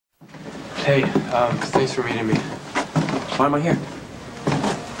Hey, thanks for meeting me. Why am I here?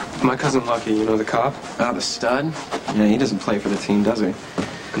 My cousin Lucky, you know the cop? Ah, the stud? Yeah, he doesn't play for the team, does he?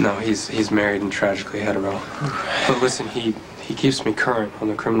 No, he's married and tragically hetero. But listen, he keeps me current on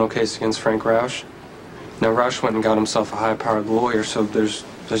the criminal case against Frank Rausch. Now, Rausch went and got himself a high-powered lawyer, so there's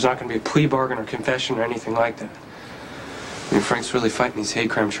not going to be a plea bargain or confession or anything like that. I mean, Frank's really fighting these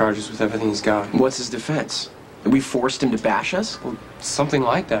hate crime charges with everything he's got. What's his defense? That we forced him to bash us? Well, something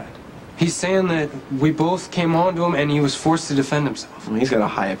like that. He's saying that we both came on to him and he was forced to defend himself. Well, he's got a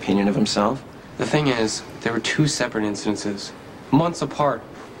high opinion of himself. The thing is, there were two separate incidences, months apart.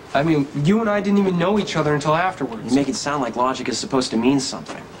 I mean, you and I didn't even know each other until afterwards. You make it sound like logic is supposed to mean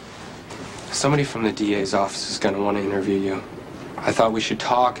something. Somebody from the DA's office is going to want to interview you. I thought we should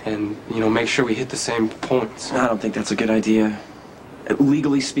talk and, make sure we hit the same points. I don't think that's a good idea.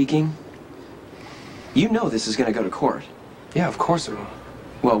 Legally speaking, you know this is going to go to court. Yeah, of course it will.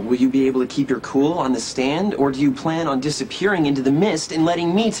 Well, will you be able to keep your cool on the stand, or do you plan on disappearing into the mist and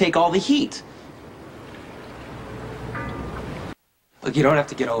letting me take all the heat? Look, you don't have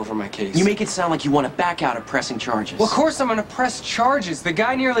to get all over my case. You make it sound like you want to back out of pressing charges. Well, of course I'm going to press charges. The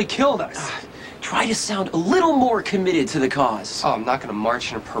guy nearly killed us. Try to sound a little more committed to the cause. Oh, I'm not going to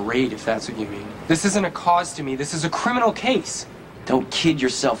march in a parade if that's what you mean. This isn't a cause to me. This is a criminal case. Don't kid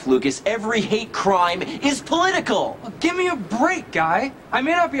yourself, Lucas. Every hate crime is political. Well, give me a break, guy. I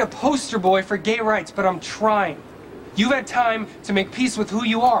may not be a poster boy for gay rights, but I'm trying. You've had time to make peace with who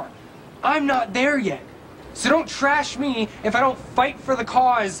you are. I'm not there yet. So don't trash me if I don't fight for the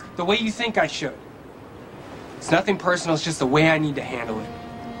cause the way you think I should. It's nothing personal, it's just the way I need to handle it.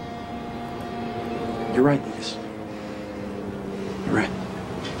 You're right, Lucas. You're right.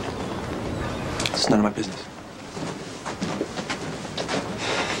 It's none of my business.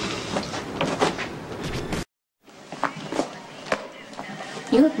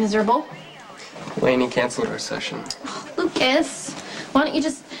 You look miserable. Lainey canceled our session. Lucas, why don't you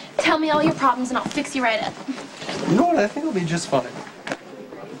just tell me all your problems and I'll fix you right up. You know what? I think it'll be just fine.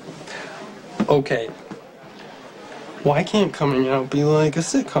 Okay. Why can't coming out be like a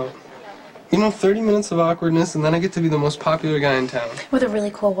sitcom? 30 minutes of awkwardness and then I get to be the most popular guy in town. With a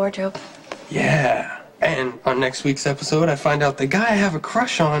really cool wardrobe. Yeah. And on next week's episode, I find out the guy I have a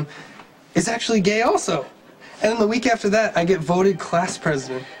crush on is actually gay also. And then the week after that, I get voted class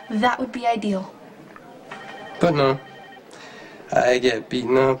president. That would be ideal. But no. I get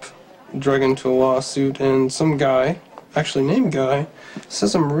beaten up, drug into a lawsuit, and some guy, actually named Guy,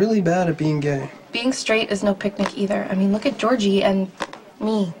 says I'm really bad at being gay. Being straight is no picnic either. I mean, look at Georgie and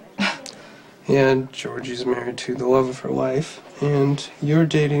me. Yeah, Georgie's married to the love of her life, and you're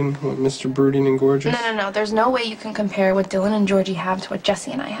dating, what, Mr. Brooding and Gorgeous? No. There's no way you can compare what Dylan and Georgie have to what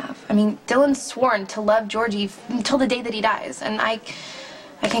Jesse and I have. I mean, Dylan's sworn to love Georgie until the day that he dies, and I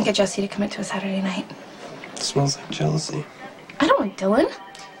can't get Jesse to commit to a Saturday night. It smells like jealousy. I don't want Dylan.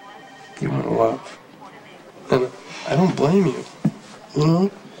 You want love. And I don't blame you. I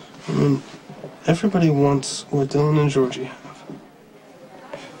mean, everybody wants what Dylan and Georgie have.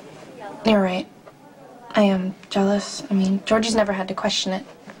 You're right. I am jealous. I mean, Georgie's never had to question it.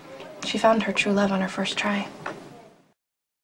 She found her true love on her first try.